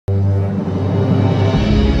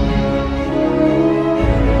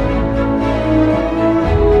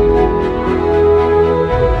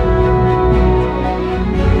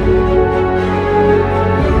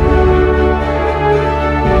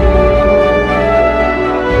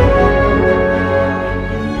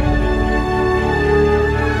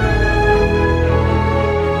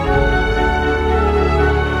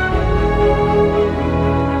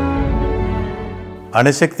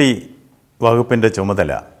അണുശക്തി വകുപ്പിൻ്റെ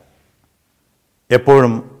ചുമതല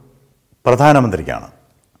എപ്പോഴും പ്രധാനമന്ത്രിക്കാണ്.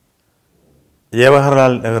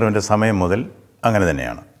 ജവഹർലാൽ നെഹ്റുവിൻ്റെ സമയം മുതൽ അങ്ങനെ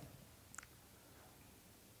തന്നെയാണ്.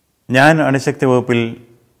 ഞാൻ അണുശക്തി വകുപ്പിൽ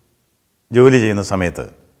ജോലി ചെയ്യുന്ന സമയത്ത്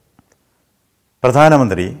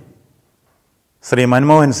പ്രധാനമന്ത്രി ശ്രീ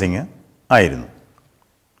മൻമോഹൻ സിംഗ് ആയിരുന്നു.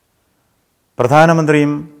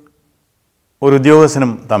 പ്രധാനമന്ത്രിയും ഒരു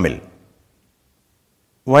ഉദ്യോഗസ്ഥനും തമ്മിൽ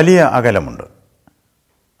വലിയ അകലമുണ്ട്.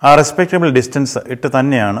 ആ റെസ്പെക്റ്റബിൾ ഡിസ്റ്റൻസ് ഇട്ട്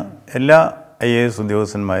തന്നെയാണ് എല്ലാ IAS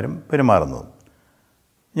ഉദ്യോഗസ്ഥന്മാരും പെരുമാറുന്നത്.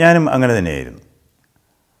 ഞാനും അങ്ങനെ തന്നെയായിരുന്നു.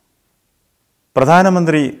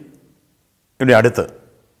 പ്രധാനമന്ത്രിയുടെ അടുത്ത്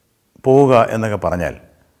പോവുക എന്നൊക്കെ പറഞ്ഞാൽ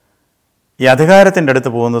ഈ അധികാരത്തിൻ്റെ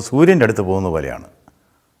അടുത്ത് പോകുന്നത് സൂര്യൻ്റെ അടുത്ത് പോകുന്ന പോലെയാണ്.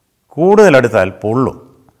 കൂടുതൽ അടുത്താൽ പൊള്ളും.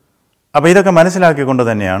 അപ്പോൾ ഇതൊക്കെ മനസ്സിലാക്കിക്കൊണ്ട്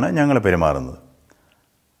തന്നെയാണ് ഞങ്ങൾ പെരുമാറുന്നത്.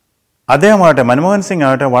 അദ്ദേഹമാകട്ടെ, മൻമോഹൻ സിംഗ്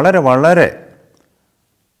ആകട്ടെ, വളരെ വളരെ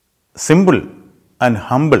സിമ്പിൾ ആൻഡ്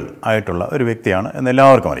ഹമ്പിൾ ആയിട്ടുള്ള ഒരു വ്യക്തിയാണ് എന്ന്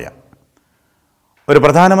എല്ലാവർക്കും അറിയാം. ഒരു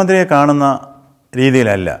പ്രധാനമന്ത്രിയെ കാണുന്ന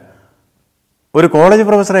രീതിയിലല്ല, ഒരു കോളേജ്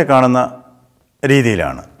പ്രൊഫസറെ കാണുന്ന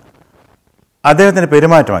രീതിയിലാണ് അദ്ദേഹത്തിൻ്റെ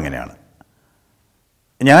പെരുമാറ്റം. അങ്ങനെയാണ്.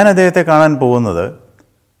 ഞാൻ അദ്ദേഹത്തെ കാണാൻ പോകുന്നത്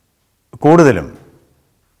കൂടുതലും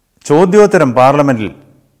ചോദ്യോത്തരം പാർലമെൻറ്റിൽ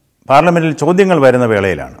ചോദ്യങ്ങൾ വരുന്ന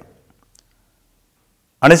വേളയിലാണ്.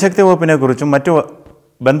 അണുശക്തി വകുപ്പിനെക്കുറിച്ചും മറ്റു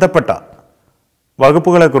ബന്ധപ്പെട്ട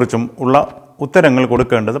വകുപ്പുകളെക്കുറിച്ചും ഉള്ള ഉത്തരങ്ങൾ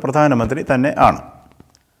കൊടുക്കേണ്ടത് പ്രധാനമന്ത്രി തന്നെ ആണ്.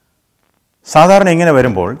 സാധാരണ ഇങ്ങനെ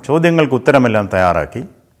വരുമ്പോൾ ചോദ്യങ്ങൾക്ക് ഉത്തരമെല്ലാം തയ്യാറാക്കി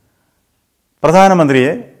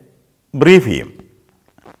പ്രധാനമന്ത്രിയെ ബ്രീഫ് ചെയ്യും.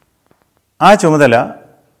 ആ ചുമതല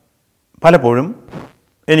പലപ്പോഴും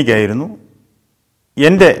എനിക്കായിരുന്നു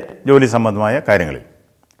എൻ്റെ ജോലി സംബന്ധമായ കാര്യങ്ങളിൽ.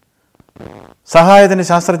 സഹായത്തിന്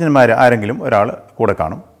ശാസ്ത്രജ്ഞന്മാർ ആരെങ്കിലും ഒരാൾ കൂടെ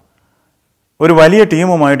കാണും. ഒരു വലിയ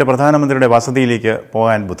ടീമുമായിട്ട് പ്രധാനമന്ത്രിയുടെ വസതിയിലേക്ക്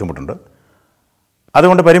പോകാൻ ബുദ്ധിമുട്ടുണ്ട്.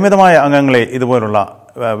 അതുകൊണ്ട് പരിമിതമായ അംഗങ്ങളെ ഇതുപോലുള്ള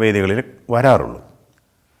വേദികളിൽ വരാറുള്ളൂ.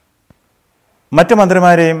 മറ്റ്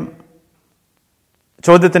മന്ത്രിമാരെയും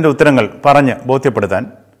ചോദ്യത്തിൻ്റെ ഉത്തരങ്ങൾ പറഞ്ഞ് ബോധ്യപ്പെടുത്താൻ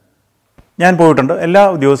ഞാൻ പോയിട്ടുണ്ട്. എല്ലാ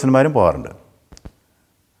ഉദ്യോഗസ്ഥന്മാരും പോകാറുണ്ട്.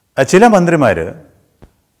 ചില മന്ത്രിമാർ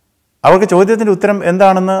അവർക്ക് ചോദ്യത്തിൻ്റെ ഉത്തരം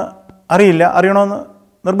എന്താണെന്ന് അറിയണമെന്ന്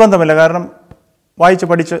നിർബന്ധമില്ല. കാരണം വായിച്ച്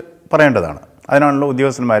പഠിച്ച് പറയേണ്ടതാണ്. അതിനാണല്ലോ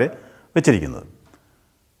ഉദ്യോഗസ്ഥന്മാരെ വെച്ചിരിക്കുന്നത്.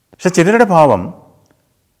 പക്ഷെ ചിലരുടെ ഭാവം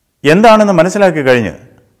എന്താണെന്ന് മനസ്സിലാക്കി കഴിഞ്ഞ്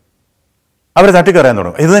അവർ തട്ടിക്കറിയാൻ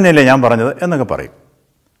തുടങ്ങും. ഇത് തന്നെയല്ലേ ഞാൻ പറഞ്ഞത് എന്നൊക്കെ പറയും.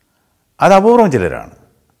 അത് അപൂർവം ചിലരാണ്.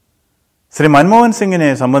 ശ്രീ മൻമോഹൻ സിംഗിനെ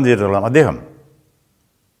സംബന്ധിച്ചിടത്തോളം അദ്ദേഹം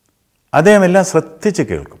എല്ലാം ശ്രദ്ധിച്ച്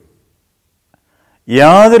കേൾക്കും.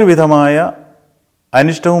 യാതൊരു വിധമായ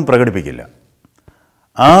അനിഷ്ടവും പ്രകടിപ്പിക്കില്ല.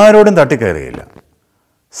 ആരോടും തട്ടിക്കയറുകയില്ല.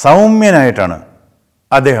 സൗമ്യനായിട്ടാണ്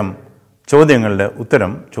അദ്ദേഹം ചോദ്യങ്ങളുടെ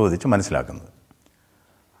ഉത്തരം ചോദിച്ച് മനസ്സിലാക്കുന്നത്.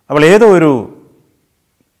 അപ്പോൾ ഏതോ ഒരു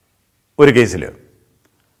കേസിൽ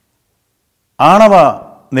ആണവ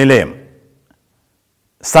നിലയം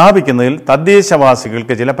സ്ഥാപിക്കുന്നതിൽ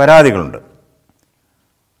തദ്ദേശവാസികൾക്ക് ചില പരാതികളുണ്ട്.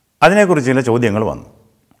 അതിനെക്കുറിച്ച് ചില ചോദ്യങ്ങൾ വന്നു.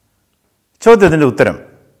 ചോദ്യത്തിൻ്റെ ഉത്തരം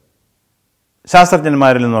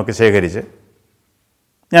ശാസ്ത്രജ്ഞന്മാരിൽ നിന്നൊക്കെ ശേഖരിച്ച്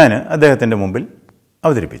ഞാൻ അദ്ദേഹത്തിൻ്റെ മുമ്പിൽ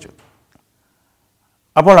അവതരിപ്പിച്ചു.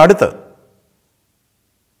 അപ്പോൾ അടുത്ത്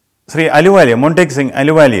ശ്രീ മോണ്ടേക് സിംഗ്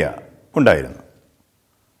അലുവാലിയ ഉണ്ടായിരുന്നു.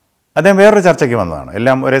 അദ്ദേഹം വേറൊരു ചർച്ചയ്ക്ക് വന്നതാണ്.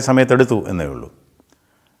 എല്ലാം ഒരേ സമയത്ത് എടുത്തു എന്നേ ഉള്ളൂ.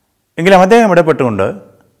 എങ്കിലും അദ്ദേഹം ഇടപെട്ടുകൊണ്ട്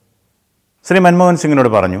ശ്രീ മൻമോഹൻ സിംഗിനോട്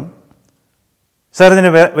പറഞ്ഞു, സാർ,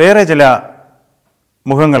 ഇതിന് വേറെ ചില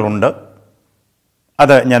മുഖങ്ങളുണ്ട്,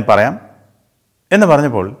 അത് ഞാൻ പറയാം എന്ന്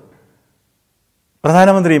പറഞ്ഞപ്പോൾ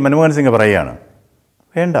പ്രധാനമന്ത്രി മൻമോഹൻ സിംഗ് പറയുകയാണ്,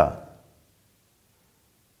 വേണ്ട,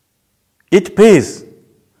 it pace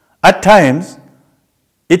at times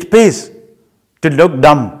it pace to look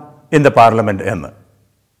Dum in the parliament എന്ന്.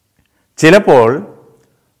 ചിലപ്പോൾ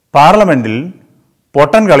പാർലമെൻറ്റിൽ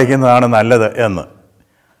പൊട്ടൻ കളിക്കുന്നതാണ് നല്ലത് എന്ന്.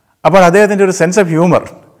 അപ്പോൾ അദ്ദേഹത്തിൻ്റെ ഒരു സെൻസ് ഓഫ് ഹ്യൂമർ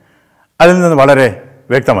അതിൽ നിന്ന് വളരെ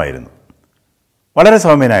വ്യക്തമായിരുന്നു. വളരെ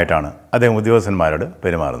സൗമ്യനായിട്ടാണ് അദ്ദേഹം ഉദ്യോഗസ്ഥന്മാരോട്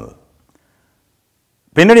പെരുമാറുന്നത്.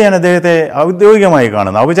 പിന്നീട് ഞാൻ അദ്ദേഹത്തെ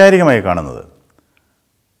ഔപചാരികമായി കാണുന്നത്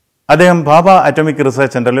അദ്ദേഹം ഭാഭ അറ്റോമിക്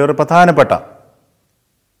റിസർച്ച് സെൻ്ററിലെ ഒരു പ്രധാനപ്പെട്ട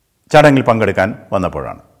ചടങ്ങിൽ പങ്കെടുക്കാൻ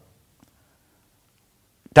വന്നപ്പോഴാണ്.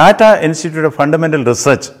 Tata institute of fundamental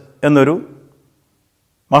research എന്നൊരു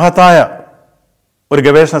മഹത്തായ ഒരു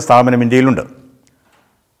ഗവേഷണ സ്ഥാപനം ഇന്ത്യയിലുണ്ട്.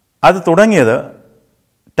 അത് തുടങ്ങിയത്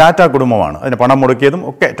ടാറ്റ കുടുംബമാണ്. അതിന് പണം മുടക്കിയതും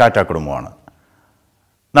ഒക്കെ ടാറ്റ കുടുംബമാണ്.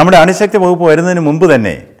 നമ്മുടെ അണുശക്തി വകുപ്പ് വരുന്നതിന് മുമ്പ്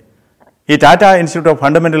തന്നെ ഈ ടാറ്റ ഇൻസ്റ്റിറ്റ്യൂട്ട് ഓഫ്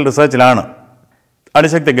ഫണ്ടമെൻ്റൽ റിസർച്ചിലാണ്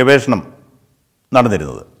അണുശക്തി ഗവേഷണം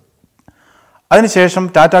നടന്നിരുന്നത്. അതിനുശേഷം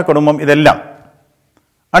ടാറ്റ കുടുംബം ഇതെല്ലാം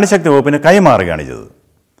അണുശക്തി വകുപ്പിന് കൈമാറുകയാണ് ചെയ്തത്.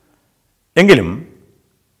 എങ്കിലും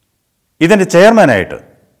ഇതിൻ്റെ ചെയർമാനായിട്ട്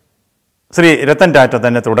ശ്രീ രത്തൻ ടാറ്റ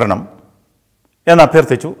തന്നെ തുടരണം എന്ന്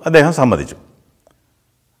അഭ്യർത്ഥിച്ചു. അദ്ദേഹം സമ്മതിച്ചു.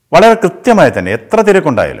 വളരെ കൃത്യമായി തന്നെ എത്ര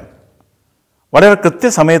തിരക്കുണ്ടായാലും വളരെ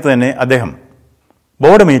കൃത്യസമയത്ത് തന്നെ അദ്ദേഹം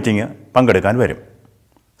ബോർഡ് മീറ്റിംഗ് പങ്കെടുക്കാൻ വരും.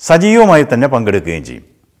 സജീവമായി തന്നെ പങ്കെടുക്കുകയും ചെയ്യും.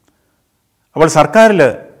 അപ്പോൾ സർക്കാരിൽ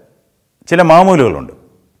ചില മാമൂലുകളുണ്ട്.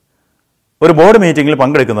 ഒരു ബോർഡ് മീറ്റിങ്ങിൽ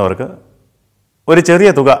പങ്കെടുക്കുന്നവർക്ക് ഒരു ചെറിയ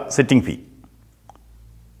തുക സിറ്റിംഗ് ഫീ,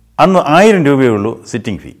 അന്ന് 1000 രൂപയേ ഉള്ളൂ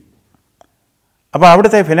സിറ്റിംഗ് ഫീ. അപ്പോൾ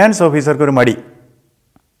അവിടുത്തെ ഫിനാൻസ് ഓഫീസർക്ക് ഒരു മടി,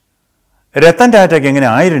 രത്തൻ ടാറ്റയ്ക്ക് എങ്ങനെ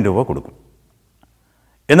 1000 രൂപ കൊടുക്കും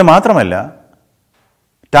എന്ന് മാത്രമല്ല,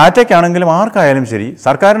 ടാറ്റയ്ക്കാണെങ്കിലും ആർക്കായാലും ശരി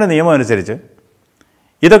സർക്കാരിൻ്റെ നിയമം അനുസരിച്ച്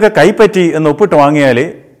ഇതൊക്കെ കൈപ്പറ്റി എന്ന് ഒപ്പിട്ട് വാങ്ങിയാലേ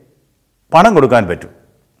പണം കൊടുക്കാൻ പറ്റൂ.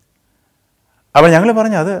 അപ്പോൾ ഞങ്ങൾ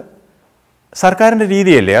പറഞ്ഞു, അത് സർക്കാരിൻ്റെ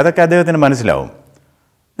രീതിയല്ലേ, അതൊക്കെ അദ്ദേഹത്തിന് മനസ്സിലാവും,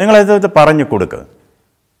 നിങ്ങൾ അദ്ദേഹത്തെ പറഞ്ഞു കൊടുക്കുക.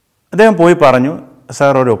 അദ്ദേഹം പോയി പറഞ്ഞു,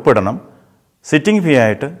 സാർ ഒരു ഒപ്പിടണം, സിറ്റിംഗ് ഫീ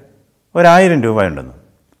ആയിട്ട് 1000 രൂപ ഉണ്ടെന്ന്.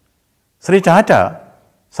 ശ്രീ ടാറ്റ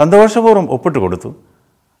സന്തോഷപൂർവ്വം ഒപ്പിട്ട് കൊടുത്തു.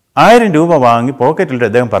 1000 രൂപ വാങ്ങി പോക്കറ്റിലിട്ട്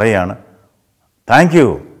അദ്ദേഹം പറയുകയാണ്, thank you,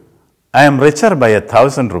 I am richer by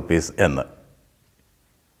 1000 rupees എന്ന്.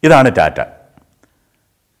 ഇതാണ് ടാറ്റ.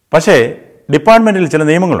 പക്ഷേ ഡിപ്പാർട്ട്മെൻറ്റിൽ ചില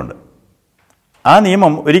നിയമങ്ങളുണ്ട്. ആ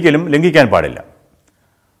നിയമം ഒരിക്കലും ലംഘിക്കാൻ പാടില്ല.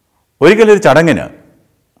 ഒരിക്കലൊരു ചടങ്ങിന്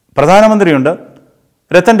പ്രധാനമന്ത്രിയുണ്ട്,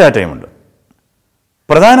 രത്തൻ ടാറ്റയുമുണ്ട്.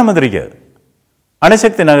 പ്രധാനമന്ത്രിക്ക്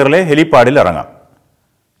അണുശക്തി നഗറിലെ ഹെലിപ്പാഡിൽ ഇറങ്ങാം,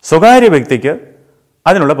 സ്വകാര്യ വ്യക്തിക്ക്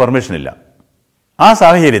അതിനുള്ള പെർമിഷനില്ല. ആ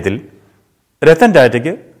സാഹചര്യത്തിൽ രത്തൻ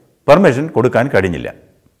ടാറ്റയ്ക്ക് പെർമിഷൻ കൊടുക്കാൻ കഴിഞ്ഞില്ല.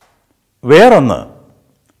 വേറൊന്ന്,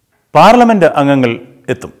 പാർലമെൻറ്റ് അംഗങ്ങൾ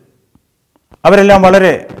എത്തും. അവരെല്ലാം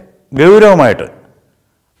വളരെ ഗൗരവമായിട്ട്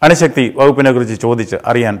അണുശക്തി വകുപ്പിനെക്കുറിച്ച് ചോദിച്ച്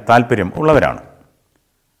അറിയാൻ താല്പര്യം ഉള്ളവരാണ്.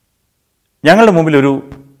 ഞങ്ങളുടെ മുമ്പിൽ ഒരു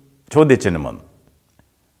ചോദ്യചിഹ്നം വന്നു.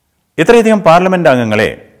 ഇത്രയധികം പാർലമെൻറ്റ് അംഗങ്ങളെ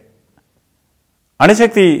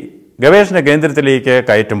അണുശക്തി ഗവേഷണ കേന്ദ്രത്തിലേക്ക്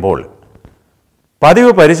കയറ്റുമ്പോൾ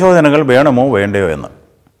പതിവ് പരിശോധനകൾ വേണമോ വേണ്ടയോ എന്ന്.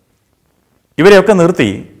 ഇവരെയൊക്കെ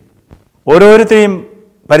നിർത്തി ഓരോരുത്തരെയും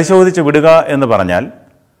പരിശോധിച്ച് വിടുക എന്ന് പറഞ്ഞാൽ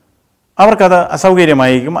അവർക്കത്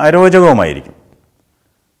അസൗകര്യമായിരിക്കും, അരോചകവുമായിരിക്കും.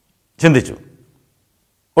 ചിന്തിച്ചു.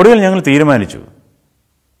 ഒടുവിൽ ഞങ്ങൾ തീരുമാനിച്ചു,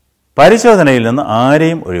 പരിശോധനയിൽ നിന്ന്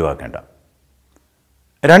ആരെയും ഒഴിവാക്കേണ്ട.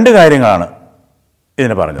 2 കാര്യങ്ങളാണ്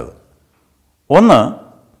ഇതിന് പറഞ്ഞത്. ഒന്ന്,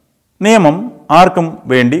 നിയമം ആർക്കും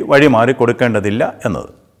വേണ്ടി വഴിമാറി കൊടുക്കേണ്ടതില്ല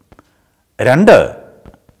എന്നത്. 2,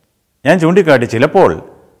 ഞാൻ ചൂണ്ടിക്കാട്ടി, ചിലപ്പോൾ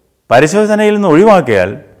പരിശോധനയിൽ നിന്ന് ഒഴിവാക്കിയാൽ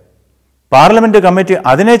പാർലമെൻറ്റ് കമ്മിറ്റി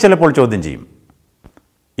അതിനെ ചിലപ്പോൾ ചോദ്യം ചെയ്യും.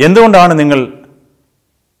 എന്തുകൊണ്ടാണ് നിങ്ങൾ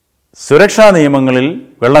സുരക്ഷാ നിയമങ്ങളിൽ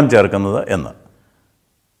വെള്ളം ചേർക്കുന്നത് എന്ന്.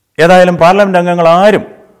 ഏതായാലും പാർലമെൻറ്റ് അംഗങ്ങൾ ആരും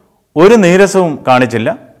ഒരു നീരസവും കാണിച്ചില്ല.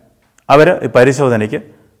 അവർ പരിശോധനയ്ക്ക്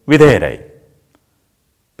വിധേയരായി.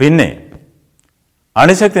 പിന്നെ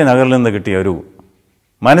അണുശക്തി നഗറിൽ നിന്ന് കിട്ടിയ ഒരു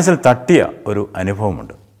മനസ്സിൽ തട്ടിയ ഒരു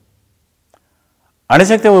അനുഭവമുണ്ട്.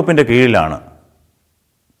 അണുശക്തി വകുപ്പിൻ്റെ കീഴിലാണ്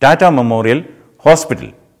ടാറ്റ മെമ്മോറിയൽ ഹോസ്പിറ്റൽ.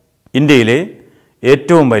 ഇന്ത്യയിലെ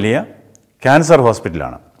ഏറ്റവും വലിയ ക്യാൻസർ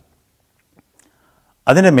ഹോസ്പിറ്റലാണ്.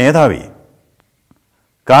 അതിൻ്റെ മേധാവി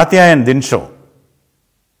കാത്യായൻ ദിൻഷോ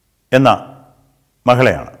എന്ന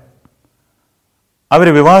മഹിളയാണ്. അവർ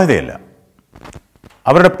വിവാഹിതയല്ല.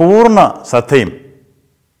 അവരുടെ പൂർണ്ണ ശ്രദ്ധയും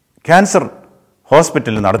ക്യാൻസർ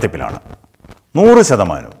ഹോസ്പിറ്റൽ നടത്തിപ്പിലാണ്.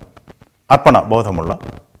 100% അർപ്പണ ബോധമുള്ള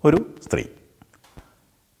ഒരു സ്ത്രീ.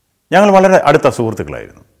 ഞങ്ങൾ വളരെ അടുത്ത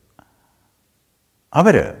സുഹൃത്തുക്കളായിരുന്നു.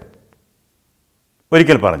 അവർ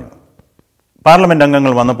ഒരിക്കൽ പറഞ്ഞു, പാർലമെൻറ്റ്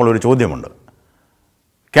അംഗങ്ങൾ വന്നപ്പോൾ ഒരു ചോദ്യമുണ്ട്,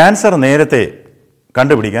 ക്യാൻസർ നേരത്തെ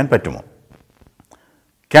കണ്ടുപിടിക്കാൻ പറ്റുമോ?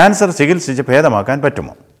 ക്യാൻസർ ചികിത്സിച്ച് ഭേദമാക്കാൻ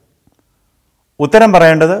പറ്റുമോ? ഉത്തരം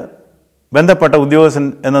പറയേണ്ടത് ബന്ധപ്പെട്ട ഉദ്യോഗസ്ഥൻ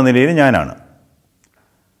എന്ന നിലയിൽ ഞാനാണ്.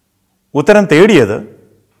 ഉത്തരം തേടിയത്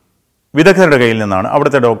വിദഗ്ധരുടെ കയ്യിൽ നിന്നാണ്.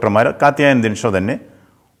 അവിടുത്തെ ഡോക്ടർമാർ കാത്യായൻ ദിൻഷോ തന്നെ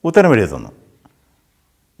ഉത്തരം എഴുതി തന്നു.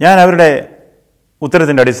 ഞാൻ അവരുടെ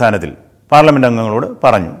ഉത്തരത്തിൻ്റെ അടിസ്ഥാനത്തിൽ പാർലമെൻറ്റ് അംഗങ്ങളോട്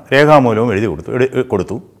പറഞ്ഞു, രേഖാമൂലവും എഴുതി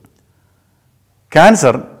കൊടുത്തു.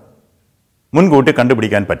 ക്യാൻസർ മുൻകൂട്ടി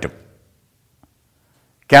കണ്ടുപിടിക്കാൻ പറ്റും,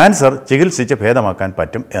 ക്യാൻസർ ചികിത്സിച്ച് ഭേദമാക്കാൻ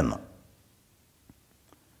പറ്റും എന്ന്.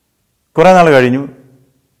 കുറേ നാൾ കഴിഞ്ഞു,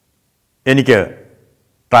 എനിക്ക്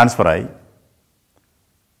ട്രാൻസ്ഫറായി.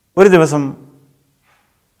 ഒരു ദിവസം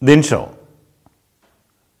ദിൻഷോ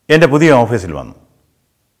എൻ്റെ പുതിയ ഓഫീസിൽ വന്നു.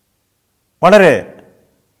 വളരെ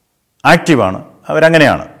ആക്റ്റീവാണ്,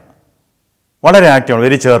 അവരങ്ങനെയാണ്, വളരെ ആക്റ്റീവാണ്,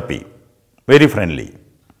 വെരി ചേർപ്പി, വെരി ഫ്രണ്ട്ലി.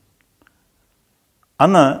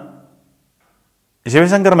 അന്ന്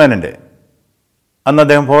ശിവശങ്കർ മേനൻ്റെ, അന്ന്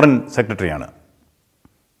അദ്ദേഹം ഫോറിൻ സെക്രട്ടറിയാണ്,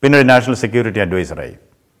 പിന്നെ ഒരു നാഷണൽ സെക്യൂരിറ്റി അഡ്വൈസറായി.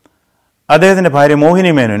 അദ്ദേഹത്തിൻ്റെ ഭാര്യ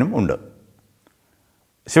മോഹിനി മേനനും ഉണ്ട്.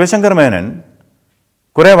 ശിവശങ്കർ മേനൻ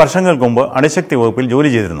കുറേ വർഷങ്ങൾക്ക് മുമ്പ് അണുശക്തി വകുപ്പിൽ ജോലി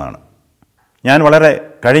ചെയ്തിരുന്നതാണ്. ഞാൻ വളരെ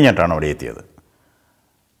കഴിഞ്ഞിട്ടാണ് അവിടെ എത്തിയത്.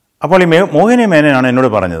 അപ്പോൾ ഈ മോഹിനി മേനനാണ് എന്നോട്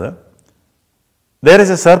പറഞ്ഞത്, there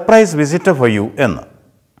is A surprise visitor for you എന്ന്.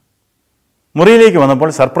 മുറിയിലേക്ക് വന്നപ്പോൾ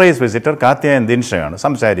സർപ്രൈസ് വിസിറ്റർ കാത്യായൻ ദിൻഷയാണ്.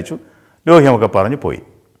 സംസാരിച്ചു, ലോഹ്യമൊക്കെ പറഞ്ഞു പോയി.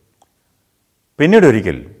 പിന്നീട്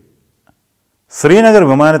ഒരിക്കൽ ശ്രീനഗർ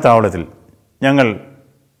വിമാനത്താവളത്തിൽ ഞങ്ങൾ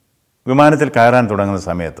വിമാനത്തിൽ കയറാൻ തുടങ്ങുന്ന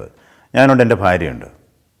സമയത്ത് ഞാനുണ്ട്, എൻ്റെ ഭാര്യയുണ്ട്.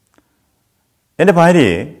 എൻ്റെ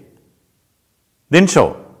ഭാര്യയെ ദിൻഷോ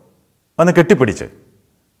വന്ന് കെട്ടിപ്പിടിച്ച്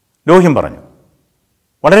ലോഹ്യം പറഞ്ഞു,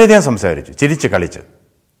 വളരെയധികം സംസാരിച്ചു, ചിരിച്ച് കളിച്ച്.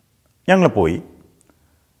 ഞങ്ങൾ പോയി.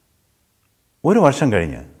 ഒരു വർഷം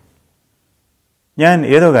കഴിഞ്ഞ് ഞാൻ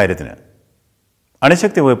ഏതോ കാര്യത്തിന്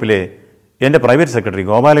അണുശക്തി വകുപ്പിലെ എൻ്റെ പ്രൈവറ്റ് സെക്രട്ടറി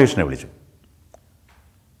ഗോപാലകൃഷ്ണനെ വിളിച്ചു.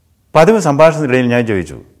 പതിവ് സംഭാഷണത്തിനിടയിൽ ഞാൻ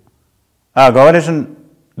ചോദിച്ചു, ഗോപാലകൃഷ്ണൻ,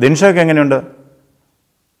 ദിൻഷയ്ക്ക് എങ്ങനെയുണ്ട്?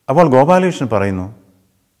 അപ്പോൾ ഗോപാലകൃഷ്ണൻ പറയുന്നു,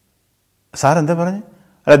 സാർ എന്താ പറഞ്ഞു?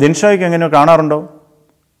 അല്ല, ദിൻഷയ്ക്ക് എങ്ങനെയോ കാണാറുണ്ടോ?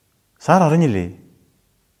 സാർ അറിഞ്ഞില്ലേ?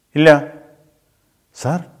 ഇല്ല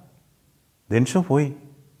സാർ, ദിൻഷോ പോയി.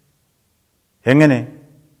 എങ്ങനെ?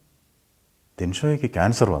 ദിൻഷോയ്ക്ക്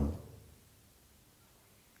ക്യാൻസർ വന്നു.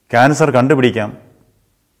 ക്യാൻസർ കണ്ടുപിടിക്കാം,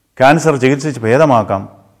 ക്യാൻസർ ചികിത്സിച്ച് ഭേദമാക്കാം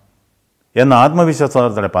എന്ന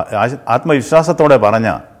ആത്മവിശ്വാസത്തോടെ പറഞ്ഞ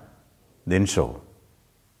ദിൻഷോ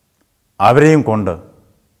അവരെയും കൊണ്ട്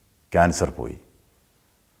ക്യാൻസർ പോയി.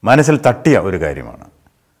 മനസ്സിൽ തട്ടിയ ഒരു കാര്യമാണ്.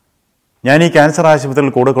 ഞാൻ ഈ ക്യാൻസർ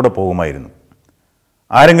ആശുപത്രിയിൽ കൂടെ പോകുമായിരുന്നു.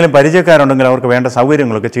 ആരെങ്കിലും പരിചയക്കാരുണ്ടെങ്കിൽ അവർക്ക് വേണ്ട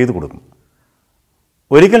സൗകര്യങ്ങളൊക്കെ ചെയ്തു കൊടുക്കും.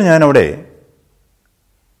 ഒരിക്കൽ ഞാനവിടെ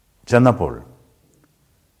ചെന്നപ്പോൾ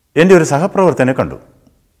എൻ്റെ ഒരു സഹപ്രവർത്തകനെ കണ്ടു,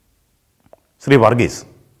 ശ്രീ വർഗീസ്.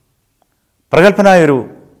 പ്രഗത്ഭനായൊരു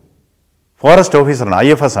ഫോറസ്റ്റ് ഓഫീസറാണ്,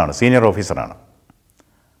 IFS ആണ്, സീനിയർ ഓഫീസറാണ്.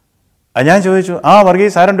 ഞാൻ ചോദിച്ചു,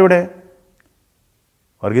 വർഗീസ് ആരുണ്ട് ഇവിടെ?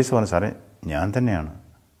 വർഗീസ് പറഞ്ഞു, സാറേ ഞാൻ തന്നെയാണ്.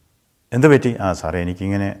 എന്ത് പറ്റി? സാറേ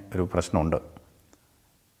എനിക്കിങ്ങനെ ഒരു പ്രശ്നമുണ്ട്.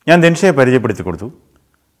 ഞാൻ ദിൻഷയെ പരിചയപ്പെടുത്തി കൊടുത്തു.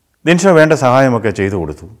 ദിൻഷ വേണ്ട സഹായമൊക്കെ ചെയ്തു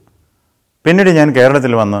കൊടുത്തു. പിന്നീട് ഞാൻ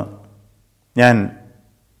കേരളത്തിൽ വന്ന് ഞാൻ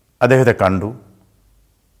അദ്ദേഹത്തെ കണ്ടു.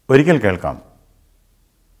 ഒരിക്കൽ കേൾക്കാം,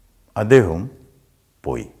 അദ്ദേഹവും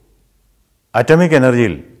പോയി. അറ്റോമിക്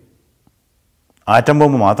എനർജിയിൽ ആറ്റം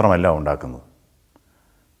ബോംബ് മാത്രമല്ല ഉണ്ടാക്കുന്നത്.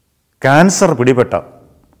 ക്യാൻസർ പിടിപെട്ട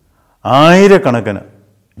ആയിരക്കണക്കിന്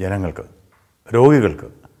ജനങ്ങൾക്ക്, രോഗികൾക്ക്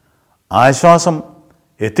ആശ്വാസം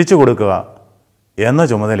എത്തിച്ചു കൊടുക്കുക എന്ന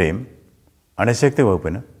ചുമതലയും അണുശക്തി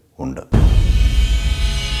വകുപ്പിന് ഉണ്ട്.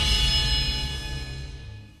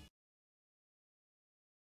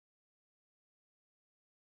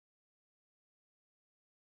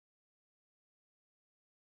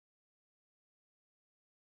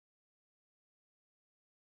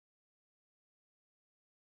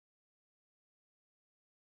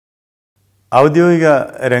 ഔദ്യോഗിക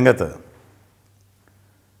രംഗത്ത്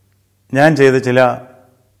ഞാൻ ചെയ്ത ചില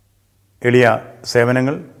എളിയ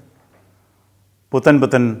സേവനങ്ങൾ, പുത്തൻ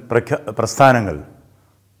പ്രസ്ഥാനങ്ങൾ,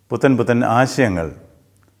 പുത്തൻ ആശയങ്ങൾ,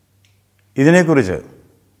 ഇതിനെക്കുറിച്ച്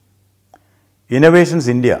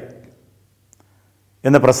ഇന്നൊവേഷൻസ് ഇന്ത്യ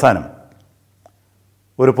എന്ന പ്രസ്ഥാനം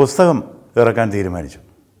ഒരു പുസ്തകം ഇറക്കാൻ തീരുമാനിച്ചു.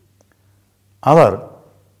 അവർ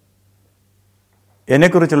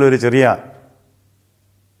എന്നെക്കുറിച്ചുള്ളൊരു ചെറിയ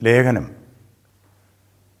ലേഖനം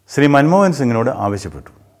ശ്രീ മൻമോഹൻ സിംഗിനോട്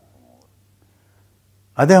ആവശ്യപ്പെട്ടു.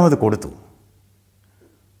 അദ്ദേഹം അത് കൊടുത്തു.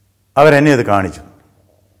 അവരെന്നെ അത് കാണിച്ചു.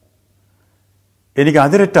 എനിക്ക്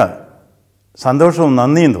അതിരറ്റ സന്തോഷവും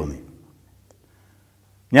നന്ദിയും തോന്നി.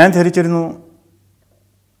 ഞാൻ ധരിച്ചിരുന്നു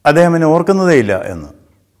അദ്ദേഹം എന്നെ ഓർക്കുന്നതേയില്ല എന്ന്.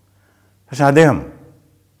 പക്ഷെ അദ്ദേഹം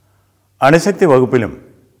അണുശക്തി വകുപ്പിലും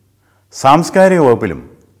സാംസ്കാരിക വകുപ്പിലും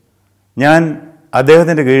ഞാൻ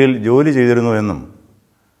അദ്ദേഹത്തിൻ്റെ കീഴിൽ ജോലി ചെയ്തിരുന്നു എന്നും,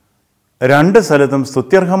 രണ്ട് സ്ഥലത്തും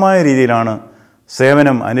സ്തുത്യർഹമായ രീതിയിലാണ്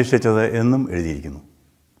സേവനം അനുഷ്ഠിച്ചത് എന്നും എഴുതിയിരിക്കുന്നു.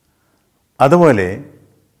 അതുപോലെ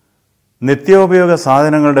നിത്യോപയോഗ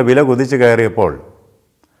സാധനങ്ങളുടെ വില കുതിച്ചു കയറിയപ്പോൾ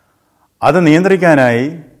അത് നിയന്ത്രിക്കാനായി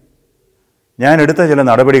ഞാൻ എടുത്ത ചില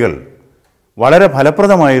നടപടികൾ വളരെ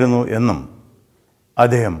ഫലപ്രദമായിരുന്നു എന്നും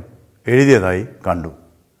അദ്ദേഹം എഴുതിയതായി കണ്ടു.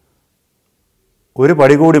 ഒരു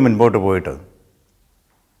പടി കൂടി മുൻപോട്ട് പോയിട്ട്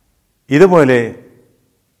ഇതുപോലെ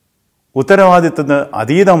ഉത്തരവാദിത്തത്തിന്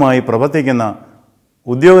അതീതമായി പ്രവർത്തിക്കുന്ന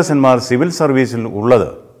ഉദ്യോഗസ്ഥന്മാർ സിവിൽ സർവീസിൽ ഉള്ളത്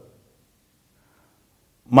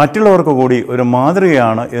മറ്റുള്ളവർക്ക് കൂടി ഒരു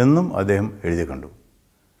മാതൃകയാണ് എന്നും അദ്ദേഹം എഴുതി കണ്ടു.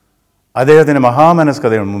 അദ്ദേഹത്തിൻ്റെ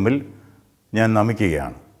മഹാമനസ്കതയുടെ മുമ്പിൽ ഞാൻ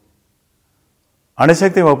നമിക്കുകയാണ്.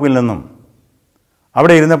 അണുശക്തി വകുപ്പിൽ നിന്നും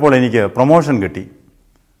അവിടെ ഇരുന്നപ്പോൾ എനിക്ക് പ്രൊമോഷൻ കിട്ടി.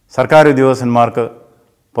 സർക്കാർ ഉദ്യോഗസ്ഥന്മാർക്ക്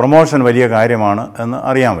പ്രൊമോഷൻ വലിയ കാര്യമാണ് എന്ന്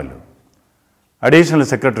അറിയാമല്ലോ. അഡീഷണൽ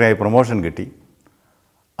സെക്രട്ടറിയായി പ്രൊമോഷൻ കിട്ടി.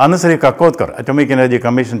 അന്ന് Shri കക്കോത്കർ, atomic energy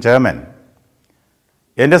commission chairman,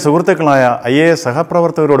 എൻ്റെ സുഹൃത്തുക്കളായ IAS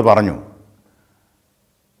സഹപ്രവർത്തകരോട് പറഞ്ഞു,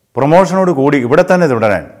 പ്രൊമോഷനോട് കൂടി ഇവിടെ തന്നെ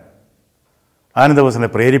തുടരാൻ ആനന്ദബോസിനെ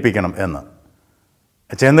പ്രേരിപ്പിക്കണം എന്ന്.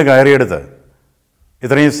 ചെന്ന് കയറിയെടുത്ത്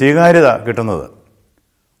ഇത്രയും സ്വീകാര്യത കിട്ടുന്നത്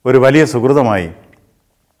ഒരു വലിയ സുഹൃതമായി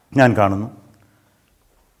ഞാൻ കാണുന്നു.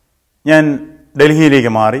 ഞാൻ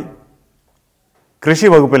ഡൽഹിയിലേക്ക് മാറി. കൃഷി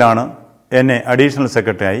വകുപ്പിലാണ് എന്നെ അഡീഷണൽ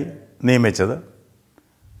സെക്രട്ടറിയായി നിയമിച്ചത്.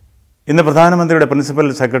 ഇന്ന് പ്രധാനമന്ത്രിയുടെ പ്രിൻസിപ്പൽ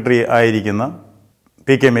സെക്രട്ടറി ആയിരിക്കുന്ന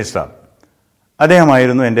PK മിശ്ര,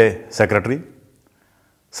 അദ്ദേഹമായിരുന്നു എൻ്റെ സെക്രട്ടറി.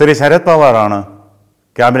 ശ്രീ ശരത് പവാറാണ്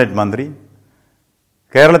ക്യാബിനറ്റ് മന്ത്രി.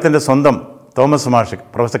 കേരളത്തിൻ്റെ സ്വന്തം തോമസ് മാഷ്,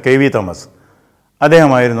 പ്രൊഫസർ KV തോമസ്,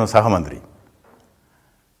 അദ്ദേഹമായിരുന്നു സഹമന്ത്രി.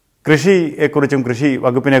 കൃഷിയെക്കുറിച്ചും കൃഷി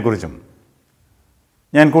വകുപ്പിനെക്കുറിച്ചും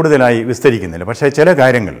ഞാൻ കൂടുതലായി വിസ്തരിക്കുന്നില്ല. പക്ഷേ ചില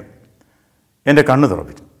കാര്യങ്ങൾ എൻ്റെ കണ്ണ്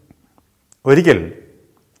തുറപ്പിച്ചു. ഒരിക്കൽ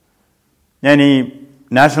ഞാൻ ഈ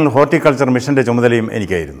നാഷണൽ ഹോർട്ടിക്കൾച്ചർ മിഷൻ്റെ ചുമതലയും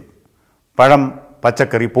എനിക്കായിരുന്നു. പഴം,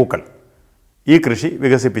 പച്ചക്കറി, പൂക്കൾ, ഈ കൃഷി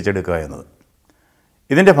വികസിപ്പിച്ചെടുക്കുക എന്നത്.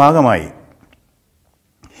 ഇതിൻ്റെ ഭാഗമായി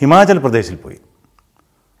ഹിമാചൽ പ്രദേശിൽ പോയി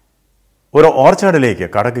ഒരു ഓർച്ചാർഡിലേക്ക്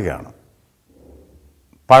കടക്കുകയാണ്.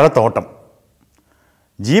 പഴത്തോട്ടം.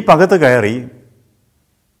 ജീപ്പ് അകത്ത് കയറി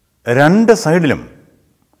 2 സൈഡിലും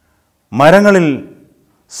മരങ്ങളിൽ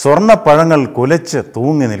സ്വർണ്ണപ്പഴങ്ങൾ കുലച്ച്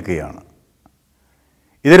തൂങ്ങി നിൽക്കുകയാണ്.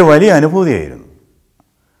 ഇതൊരു വലിയ അനുഭൂതിയായിരുന്നു.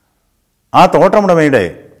 ആ തോട്ടമുടമയുടെ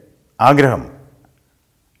ആഗ്രഹം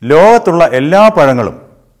ലോകത്തുള്ള എല്ലാ പഴങ്ങളും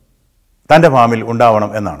തൻ്റെ ഫാമിൽ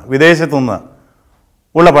ഉണ്ടാവണം എന്നാണ്. വിദേശത്തുനിന്ന്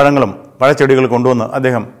ഉള്ള പഴങ്ങളും പഴച്ചെടികൾ കൊണ്ടുവന്ന്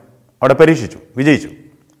അദ്ദേഹം അവിടെ പരീക്ഷിച്ചു, വിജയിച്ചു.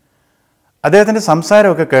 അദ്ദേഹത്തിൻ്റെ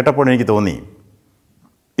സംസാരമൊക്കെ കേട്ടപ്പോൾ എനിക്ക് തോന്നി,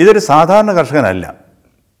 ഇതൊരു സാധാരണ കർഷകനല്ല.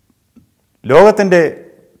 ലോകത്തിൻ്റെ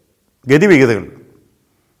ഗതിവിഗതികൾ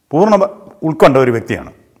പൂർണ്ണ ഉൾക്കൊണ്ട ഒരു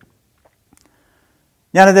വ്യക്തിയാണ്.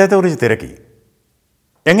 ഞാൻ അദ്ദേഹത്തെക്കുറിച്ച് തിരക്കി,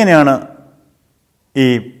 എങ്ങനെയാണ് ഈ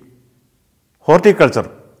ഹോർട്ടിക്കൾച്ചർ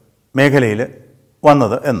മേഖലയിൽ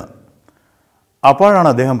വന്നത് എന്ന്. അപ്പോഴാണ്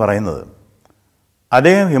അദ്ദേഹം പറയുന്നത്,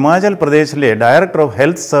 അദ്ദേഹം ഹിമാചൽ പ്രദേശിലെ ഡയറക്ടർ ഓഫ്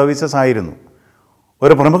ഹെൽത്ത് സർവീസസ് ആയിരുന്നു.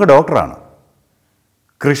 ഒരു പ്രമുഖ ഡോക്ടറാണ്.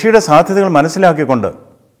 കൃഷിയുടെ സാധ്യതകൾ മനസ്സിലാക്കിക്കൊണ്ട്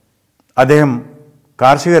അദ്ദേഹം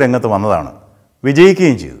കാർഷിക രംഗത്ത് വന്നതാണ്,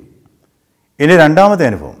 വിജയിക്കുകയും ചെയ്തു. ഇനി രണ്ടാമത്തെ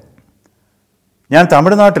അനുഭവം, ഞാൻ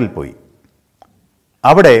തമിഴ്നാട്ടിൽ പോയി.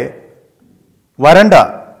 അവിടെ വരണ്ട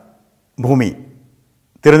ഭൂമി,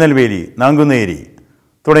 തിരുനെൽവേലി, നാങ്കുന്നേരി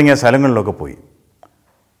തുടങ്ങിയ സ്ഥലങ്ങളിലൊക്കെ പോയി.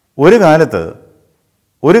 ഒരു കാലത്ത്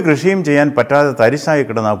ഒരു കൃഷിയും ചെയ്യാൻ പറ്റാതെ തരിശായി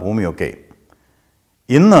കിടന്ന ആ ഭൂമിയൊക്കെ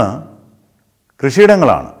ഇന്ന്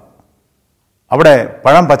കൃഷിയിടങ്ങളാണ്. അവിടെ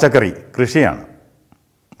പഴം, പച്ചക്കറി കൃഷിയാണ്,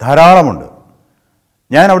 ധാരാളമുണ്ട്.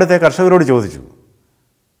 ഞാൻ അവിടുത്തെ കർഷകരോട് ചോദിച്ചു,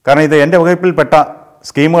 കാരണം ഇത് എൻ്റെ വകുപ്പിൽപ്പെട്ട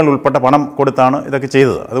സ്കീമുകൾ ഉൾപ്പെട്ട പണം കൊടുത്താണ് ഇതൊക്കെ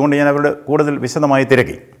ചെയ്തത്. അതുകൊണ്ട് ഞാൻ അവരുടെ കൂടുതൽ വിശദമായി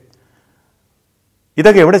തിരക്കി,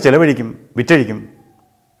 ഇതൊക്കെ എവിടെ ചെലവഴിക്കും, വിറ്റഴിക്കും?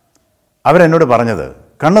 അവരെന്നോട് പറഞ്ഞത്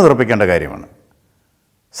കണ്ണ് തുറപ്പിക്കേണ്ട കാര്യമാണ്.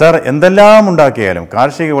 സാർ, എന്തെല്ലാം ഉണ്ടാക്കിയാലും,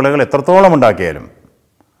 കാർഷിക വിളകൾ എത്രത്തോളം ഉണ്ടാക്കിയാലും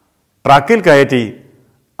ട്രക്കിൽ കയറ്റി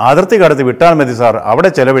അതിർത്തി കടത്തി വിട്ടാൽ മതി സാർ, അവിടെ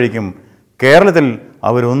ചെലവഴിക്കും. കേരളത്തിൽ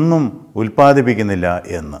അവരൊന്നും ഉൽപ്പാദിപ്പിക്കുന്നില്ല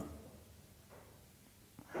എന്ന്.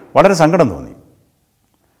 വളരെ സങ്കടം തോന്നി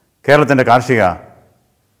കേരളത്തിൻ്റെ കാർഷിക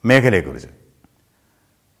മേഖലയെക്കുറിച്ച്.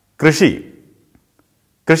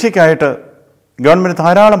 കൃഷിക്കായിട്ട് ഗവൺമെൻറ്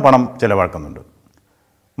ധാരാളം പണം ചെലവാക്കുന്നുണ്ട്.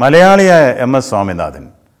 മലയാളിയായ MS സ്വാമിനാഥൻ,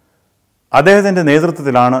 അദ്ദേഹത്തിൻ്റെ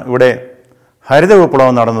നേതൃത്വത്തിലാണ് ഇവിടെ ഹരിത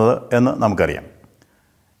വിപ്ലവം നടന്നത് എന്ന് നമുക്കറിയാം.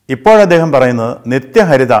 ഇപ്പോഴദ്ദേഹം പറയുന്നത്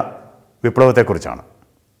നിത്യഹരിത വിപ്ലവത്തെക്കുറിച്ചാണ്.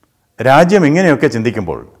 രാജ്യം ഇങ്ങനെയൊക്കെ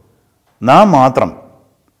ചിന്തിക്കുമ്പോൾ നാം മാത്രം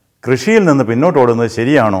കൃഷിയിൽ നിന്ന് പിന്നോട്ടോടുന്നത്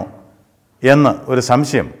ശരിയാണോ എന്ന് ഒരു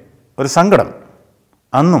സംശയം, ഒരു സങ്കടം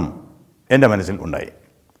അന്നും എൻ്റെ മനസ്സിൽ ഉണ്ടായി.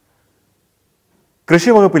 കൃഷി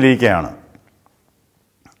വകുപ്പിലിരിക്കെയാണ്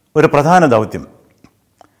ഒരു പ്രധാന ദൗത്യം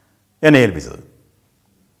എന്നെ ഏൽപ്പിച്ചത്.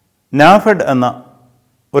 നാഫെഡ് എന്ന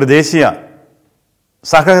ഒരു ദേശീയ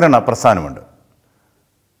സഹകരണ പ്രസ്ഥാനമുണ്ട്,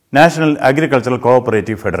 national agricultural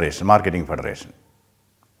cooperative federation, marketing federation.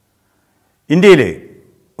 ഇന്ത്യയിലെ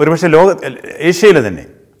ഒരുപക്ഷെ ഏഷ്യയിലെ തന്നെ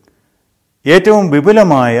ഏറ്റവും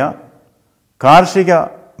വിപുലമായ കാർഷിക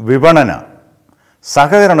വിപണന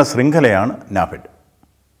സഹകരണ ശൃംഖലയാണ് നാഫെഡ്.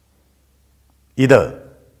 ഇത്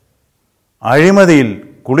അഴിമതിയിൽ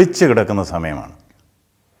കുളിച്ചു കിടക്കുന്ന സമയമാണ്.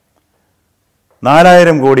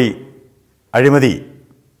 4000 കോടി അഴിമതി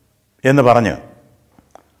എന്ന് പറഞ്ഞ്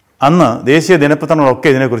അന്ന് ദേശീയ ദിനപത്രങ്ങളൊക്കെ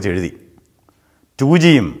ഇതിനെക്കുറിച്ച് എഴുതി.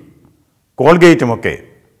 2Gയും കോൾഗേറ്റുമൊക്കെ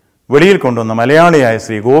വെളിയിൽ കൊണ്ടുവന്ന മലയാളിയായ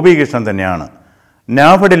ശ്രീ ഗോപികൃഷ്ണൻ തന്നെയാണ്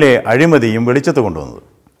നാഫെഡിലെ അഴിമതിയും വെളിച്ചത്ത് കൊണ്ടുവന്നത്.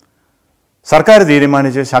 സർക്കാർ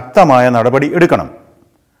തീരുമാനിച്ച് ശക്തമായ നടപടി എടുക്കണം.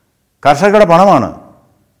 കർഷകരുടെ പണമാണ്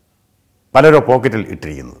പലരും പോക്കറ്റിൽ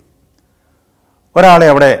ഇട്ടിരിക്കുന്നത്. ഒരാളെ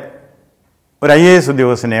അവിടെ ഒരു IAS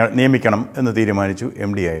ഉദ്യോഗസ്ഥനെ നിയമിക്കണം എന്ന് തീരുമാനിച്ചു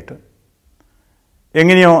MD ആയിട്ട്.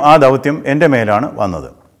 എങ്ങനെയോ ആ ദൗത്യം എൻ്റെ മേലാണ് വന്നത്.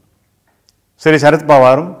 ശ്രീ ശരത്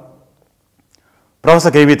പവാറും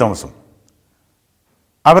പ്രൊഫസർ KV തോമസും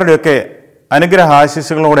അവരുടെയൊക്കെ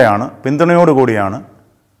അനുഗ്രഹാശിസുകളോടെയാണ്, പിന്തുണയോടുകൂടിയാണ്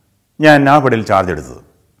ഞാൻ നാഫെഡിൽ ചാർജ് എടുത്തത്.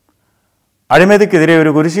 അഴിമതിക്കെതിരെ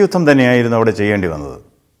ഒരു കുരിശുയുദ്ധം തന്നെയായിരുന്നു അവിടെ ചെയ്യേണ്ടി വന്നത്.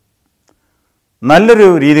 നല്ലൊരു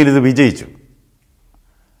രീതിയിൽ ഇത് വിജയിച്ചു.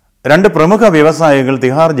 2 പ്രമുഖ വ്യവസായികൾ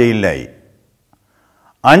തിഹാർ ജയിലിലായി.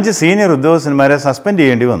 5 സീനിയർ ഉദ്യോഗസ്ഥന്മാരെ സസ്പെൻഡ്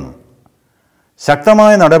ചെയ്യേണ്ടി വന്നു.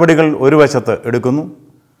 ശക്തമായ നടപടികൾ ഒരു വശത്ത് എടുക്കുന്നു,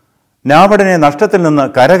 നാബാർഡിനെ നഷ്ടത്തിൽ നിന്ന്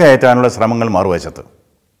കരകയറ്റാനുള്ള ശ്രമങ്ങൾ മറുവശത്ത്.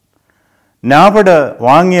 നാബാർഡ്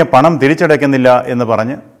വാങ്ങിയ പണം തിരിച്ചടയ്ക്കുന്നില്ല എന്ന്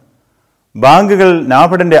പറഞ്ഞ് ബാങ്കുകൾ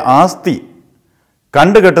നാബാർഡിൻ്റെ ആസ്തി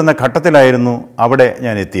കണ്ടുകെട്ടുന്ന ഘട്ടത്തിലായിരുന്നു അവിടെ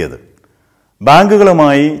ഞാൻ എത്തിയത്.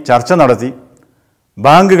 ബാങ്കുകളുമായി ചർച്ച നടത്തി.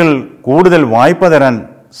 ബാങ്കുകൾ കൂടുതൽ വായ്പ തരാൻ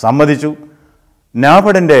സമ്മതിച്ചു.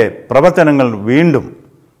 നാബാർഡിൻ്റെ പ്രവർത്തനങ്ങൾ വീണ്ടും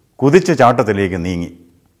കുതിച്ചു ചാട്ടത്തിലേക്ക് നീങ്ങി.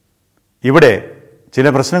 ഇവിടെ ചില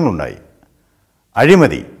പ്രശ്നങ്ങളുണ്ടായി.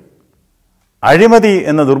 അഴിമതി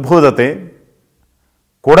എന്ന ദുർഭൂതത്തെ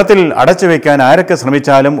കുടത്തിൽ അടച്ചു വയ്ക്കാൻ ആരൊക്കെ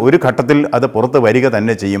ശ്രമിച്ചാലും ഒരു ഘട്ടത്തിൽ അത് പുറത്ത് വരിക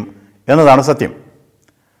തന്നെ ചെയ്യും എന്നതാണ് സത്യം.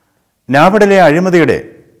 നാബാർഡിലെ അഴിമതിയുടെ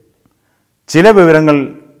ചില വിവരങ്ങൾ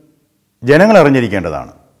ജനങ്ങൾ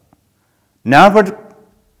അറിഞ്ഞിരിക്കേണ്ടതാണ്. നാബാർഡ്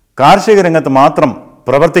കാർഷിക രംഗത്ത് മാത്രം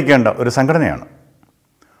പ്രവർത്തിക്കേണ്ട ഒരു സംഘടനയാണ്.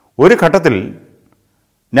 ഒരു ഘട്ടത്തിൽ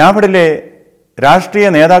നാബാർഡിലെ രാഷ്ട്രീയ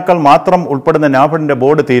നേതാക്കൾ മാത്രം ഉൾപ്പെടുന്ന നാബാർഡിൻ്റെ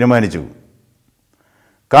ബോർഡ് തീരുമാനിച്ചു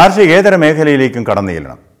കാർഷികേതര മേഖലയിലേക്കും കടന്നു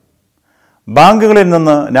ചെല്ലണം. ബാങ്കുകളിൽ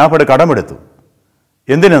നിന്ന് നാബാർഡ് കടമെടുത്തു.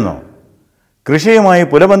 എന്തിനെന്നോ? കൃഷിയുമായി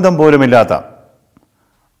പുലബന്ധം പോലുമില്ലാത്ത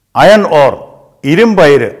അയൺ ഓർ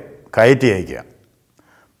ഇരുമ്പയിര് കയറ്റി അയക്കുക,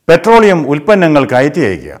 പെട്രോളിയം ഉൽപ്പന്നങ്ങൾ കയറ്റി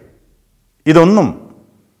അയക്കുക. ഇതൊന്നും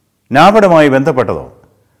നാബാർഡുമായി ബന്ധപ്പെട്ടതോ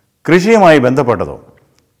കൃഷിയുമായി ബന്ധപ്പെട്ടതോ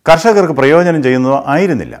കർഷകർക്ക് പ്രയോജനം ചെയ്യുന്നതോ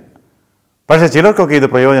ആയിരുന്നില്ല. പക്ഷേ ചിലർക്കൊക്കെ ഇത്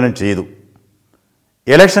പ്രയോജനം ചെയ്തു.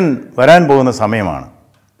 ഇലക്ഷൻ വരാൻ പോകുന്ന സമയമാണ്.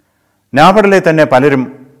 നാബാർഡിലെ തന്നെ പലരും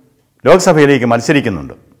ലോക്സഭയിലേക്ക്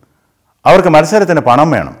മത്സരിക്കുന്നുണ്ട്. അവർക്ക് മത്സരത്തിന് പണം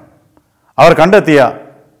വേണം. അവർ കണ്ടെത്തിയ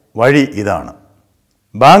വഴി ഇതാണ്.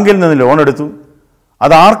 ബാങ്കിൽ നിന്ന് ലോൺ എടുത്തു.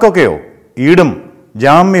 അത് ആർക്കൊക്കെയോ ഈടും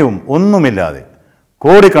ജാമ്യവും ഒന്നുമില്ലാതെ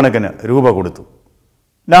കോടിക്കണക്കിന് രൂപ കൊടുത്തു.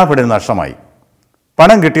 നാബാർഡിന് നഷ്ടമായി.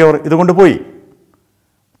 പണം കിട്ടിയവർ ഇതുകൊണ്ട് പോയി.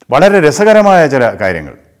 വളരെ രസകരമായ ചില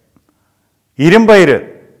കാര്യങ്ങൾ. ഇരുമ്പയിര്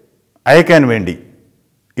അയക്കാൻ വേണ്ടി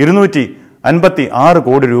 256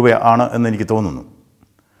 കോടി രൂപ ആണ് എന്ന് എനിക്ക് തോന്നുന്നു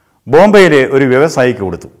ബോംബെയിലെ ഒരു വ്യവസായിക്ക്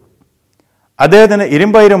കൊടുത്തു. അദ്ദേഹത്തിന്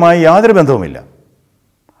ഇരുമ്പയിരുമായി യാതൊരു ബന്ധവുമില്ല.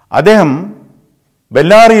 അദ്ദേഹം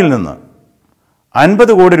ബെല്ലാറിയിൽ നിന്ന്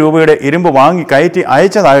 50 കോടി രൂപയുടെ ഇരുമ്പ് വാങ്ങി കയറ്റി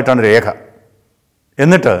അയച്ചതായിട്ടാണ് രേഖ.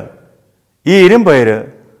 എന്നിട്ട് ഈ ഇരുമ്പയിര്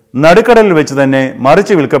നടുക്കടലിൽ വെച്ച് തന്നെ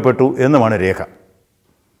മറിച്ച് വിൽക്കപ്പെട്ടു എന്നുമാണ് രേഖ.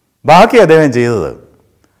 ബാക്കി അദ്ദേഹം ചെയ്തത്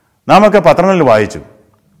നാമൊക്കെ പത്രങ്ങളിൽ വായിച്ചു.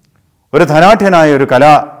 ഒരു ധനാഢ്യനായ ഒരു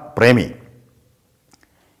കലാപ്രേമി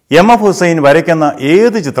എം.എഫ്. ഹുസൈൻ വരയ്ക്കുന്ന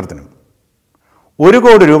ഏത് ചിത്രത്തിനും 1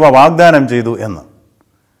 കോടി രൂപ വാഗ്ദാനം ചെയ്തു എന്ന്.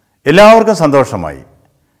 എല്ലാവർക്കും സന്തോഷമായി.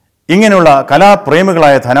 ഇങ്ങനെയുള്ള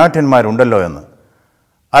കലാപ്രേമികളായ ധനാഢ്യന്മാരുണ്ടല്ലോ എന്ന്.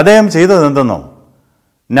 അദ്ദേഹം ചെയ്തതെന്തെന്നോ?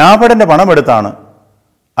 നാബാർഡിൻ്റെ പണമെടുത്താണ്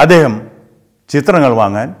അദ്ദേഹം ചിത്രങ്ങൾ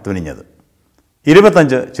വാങ്ങാൻ തുനിഞ്ഞത്.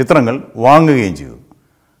 25 ചിത്രങ്ങൾ വാങ്ങുകയും ചെയ്തു.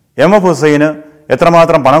 എം.എഫ്. ഹുസൈന്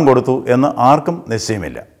എത്രമാത്രം പണം കൊടുത്തു എന്ന് ആർക്കും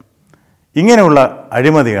നിശ്ചയമില്ല. ഇങ്ങനെയുള്ള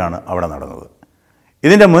അഴിമതിയാണ് അവിടെ നടന്നത്.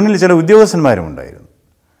 ഇതിൻ്റെ മുന്നിൽ ചില ഉദ്യോഗസ്ഥന്മാരും ഉണ്ടായിരുന്നു.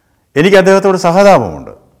 എനിക്ക് അദ്ദേഹത്തോട്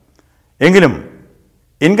സഹതാപമുണ്ട്. എങ്കിലും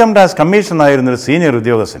ഇൻകം ടാക്സ് കമ്മീഷണറായിരുന്നൊരു സീനിയർ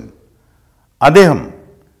ഉദ്യോഗസ്ഥൻ, അദ്ദേഹം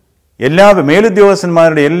എല്ലാ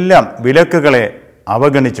മേലുദ്യോഗസ്ഥന്മാരുടെ എല്ലാം വിലക്കുകളെ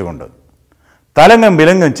അവഗണിച്ചുകൊണ്ട് തലങ്ങും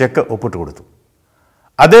വിലങ്ങും ചെക്ക് ഒപ്പിട്ട് കൊടുത്തു.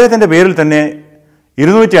 അദ്ദേഹത്തിൻ്റെ പേരിൽ തന്നെ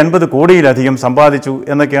 250 കോടിയിലധികം സമ്പാദിച്ചു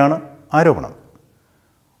എന്നൊക്കെയാണ് ആരോപണം.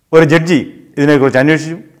 ഒരു ജഡ്ജി ഇതിനെക്കുറിച്ച്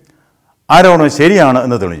അന്വേഷിച്ചു. ആരോപണം ശരിയാണ്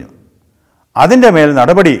എന്ന് തെളിഞ്ഞു. അതിൻ്റെ മേൽ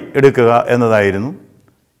നടപടി എടുക്കുക എന്നതായിരുന്നു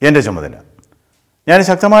എൻ്റെ ചുമതല. ഞാൻ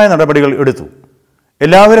ശക്തമായ നടപടികൾ എടുത്തു.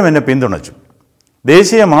 എല്ലാവരും എന്നെ പിന്തുണച്ചു.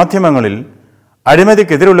 ദേശീയ മാധ്യമങ്ങളിൽ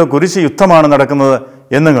അഴിമതിക്കെതിരെയുള്ള കുരിശ് യുദ്ധമാണ് നടക്കുന്നത്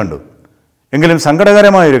എന്നും കണ്ടു. എങ്കിലും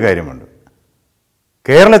സങ്കടകരമായൊരു കാര്യമുണ്ട്.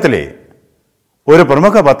 കേരളത്തിലെ ഒരു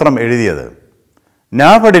പ്രമുഖ പത്രം എഴുതിയത്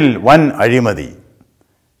നാബാർഡിൽ വൻ അഴിമതി,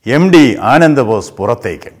 MD ആനന്ദ് ബോസ്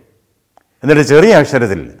പുറത്തേക്ക്. എന്നിട്ട് ചെറിയ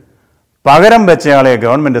അക്ഷരത്തിൽ പകരം വെച്ചയാളെ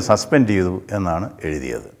ഗവൺമെൻറ് സസ്പെൻഡ് ചെയ്തു എന്നാണ്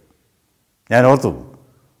എഴുതിയത്. ഞാൻ ഓർത്തു,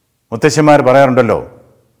 മുത്തശ്ശിമാർ പറയാറുണ്ടല്ലോ,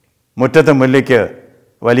 മുറ്റത്ത് മുല്ലയ്ക്ക്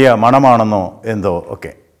വലിയ മണമാണെന്നോ എന്തോ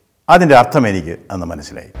ഒക്കെ. അതിൻ്റെ അർത്ഥം എനിക്ക് അന്ന്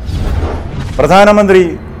മനസ്സിലായി. പ്രധാനമന്ത്രി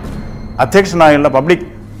അധ്യക്ഷനായുള്ള public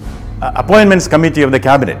appointments committee of the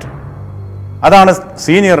cabinet, അതാണ്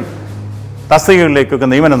സീനിയർ തസ്തികകളിലേക്കൊക്കെ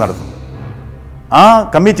നിയമനം നടത്തുന്നത്. ആ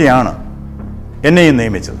കമ്മിറ്റിയാണ് എന്നെയും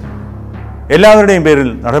നിയമിച്ചത്. എല്ലാവരുടെയും പേരിൽ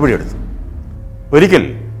നടപടിയെടുത്തു. ഒരിക്കൽ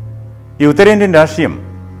ഈ ഉത്തരേന്ത്യൻ രാഷ്ട്രീയം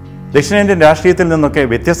ദക്ഷിണേന്ത്യൻ രാഷ്ട്രീയത്തിൽ നിന്നൊക്കെ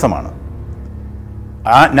വ്യത്യസ്തമാണ്.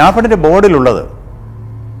 നാബാർഡിൻ്റെ ബോർഡിലുള്ളത്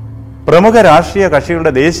പ്രമുഖ രാഷ്ട്രീയ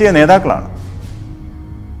കക്ഷികളുടെ ദേശീയ നേതാക്കളാണ്.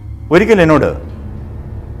 ഒരിക്കൽ എന്നോട്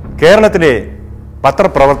കേരളത്തിലെ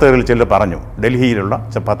പത്രപ്രവർത്തകരിൽ ചിലർ പറഞ്ഞു, ഡൽഹിയിലുള്ള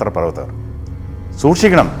പത്രപ്രവർത്തകർ,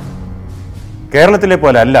 സൂക്ഷിക്കണം, കേരളത്തിലെ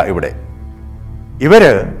പോലെ അല്ല ഇവിടെ, ഇവർ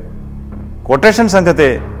കൊട്ടേഷൻ സംഘത്തെ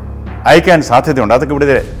അയക്കാൻ സാധ്യതയുണ്ട്, അതൊക്കെ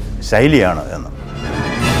ഇവിടുത്തെ ശൈലിയാണ് എന്ന്.